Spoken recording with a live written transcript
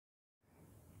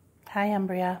Hi,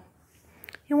 Umbria.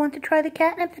 You want to try the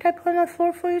catnip that I put on the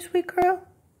floor for you, sweet girl?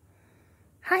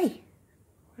 Hi.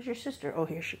 Where's your sister? Oh,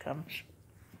 here she comes.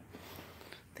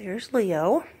 There's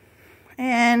Leo.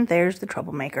 And there's the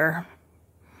troublemaker.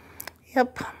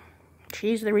 Yep.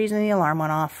 She's the reason the alarm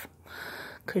went off.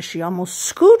 Because she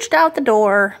almost scooched out the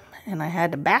door. And I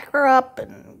had to back her up.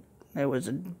 And it was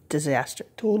a disaster.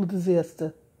 Total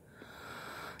disaster.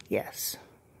 Yes.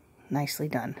 Nicely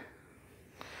done.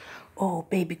 Oh,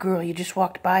 baby girl, you just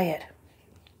walked by it.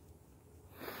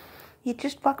 You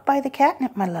just walked by the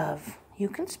catnip, my love. You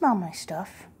can smell my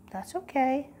stuff. That's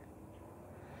okay.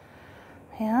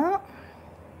 Yeah.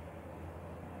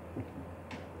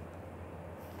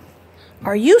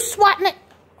 Are you swatting it?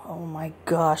 Oh my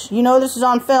gosh. You know this is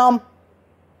on film.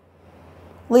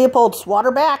 Leopold, swat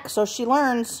her back so she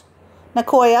learns.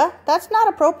 Nicoya, that's not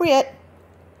appropriate.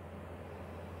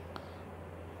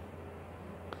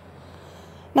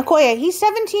 Nicoya, he's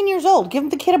 17 years old. Give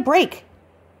the kid a break.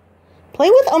 Play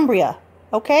with Umbria,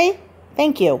 okay?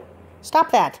 Thank you.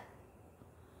 Stop that.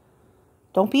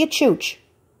 Don't be a chooch.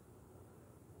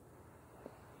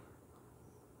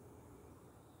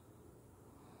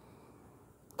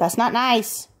 That's not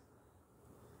nice.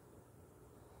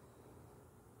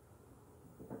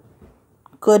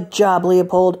 Good job,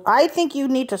 Leopold. I think you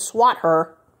need to swat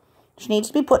her. She needs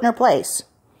to be put in her place.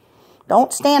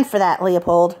 Don't stand for that,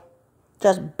 Leopold.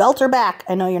 Just belt her back.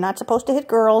 I know you're not supposed to hit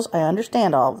girls. I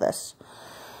understand all of this.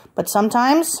 But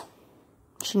sometimes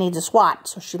she needs a swat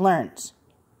so she learns.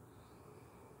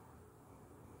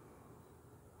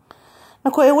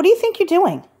 Nicoya, what do you think you're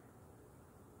doing?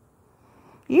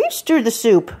 You stir the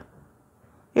soup.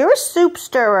 You're a soup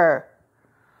stirrer.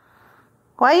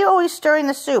 Why are you always stirring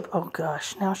the soup? Oh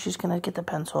gosh, now she's going to get the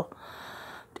pencil.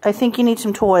 I think you need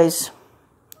some toys.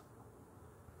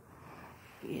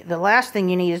 The last thing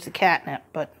you need is the catnip,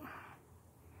 but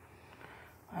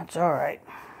that's all right.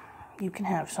 You can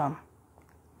have some.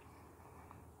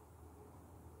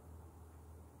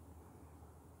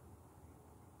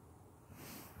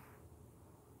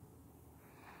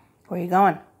 Where are you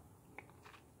going?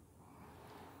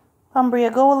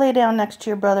 Umbria, go lay down next to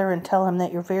your brother and tell him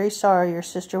that you're very sorry your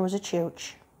sister was a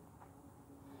chooch.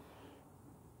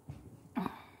 What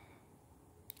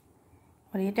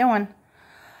are you doing?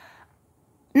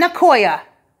 Nicoya,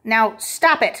 now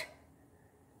stop it.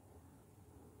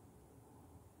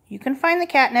 You can find the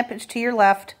catnip. It's to your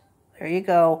left. There you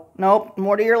go. Nope,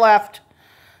 more to your left.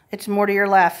 It's more to your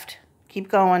left. Keep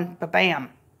going. Ba-bam.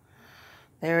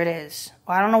 There it is.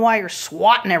 Well, I don't know why you're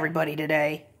swatting everybody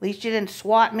today. At least you didn't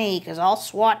swat me, because I'll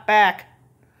swat back.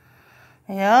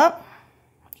 Yep.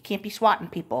 You can't be swatting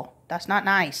people. That's not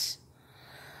nice.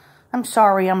 I'm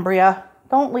sorry, Umbria.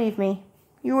 Don't leave me.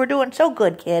 You were doing so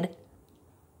good, kid.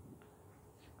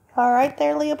 All right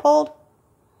there, Leopold?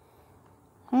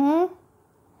 I'm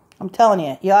telling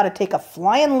you, you ought to take a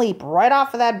flying leap right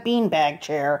off of that beanbag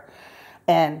chair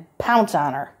and pounce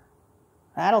on her.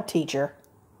 That'll teach her.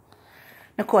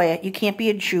 Nicoya, you can't be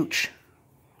a chooch.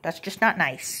 That's just not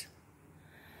nice.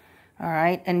 All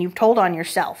right? And you've told on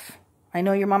yourself. I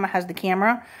know your mama has the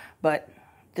camera, but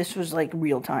this was like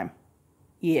real time.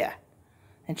 Yeah.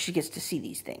 And she gets to see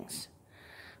these things.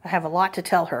 I have a lot to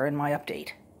tell her in my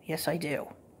update. Yes, I do.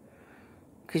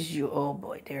 Because oh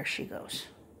boy, there she goes.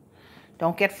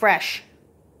 Don't get fresh.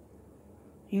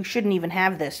 You shouldn't even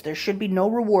have this. There should be no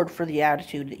reward for the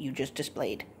attitude that you just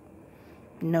displayed.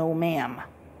 No, ma'am.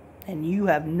 And you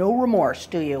have no remorse,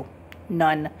 do you?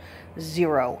 None.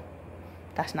 Zero.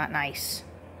 That's not nice.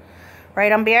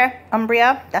 Right,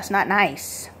 Umbria? That's not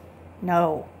nice.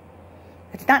 No.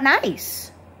 It's not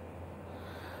nice.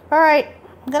 Alright,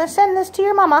 I'm going to send this to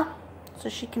your mama so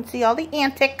she can see all the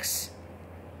antics.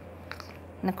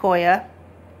 Nicoya,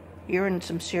 you're in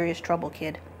some serious trouble,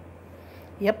 kid.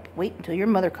 Yep, wait until your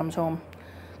mother comes home,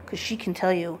 because she can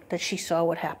tell you that she saw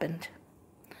what happened.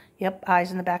 Yep,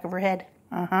 eyes in the back of her head.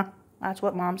 That's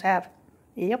what moms have.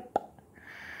 Yep.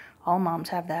 All moms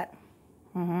have that.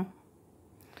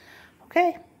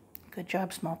 Okay. Good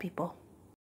job, small people.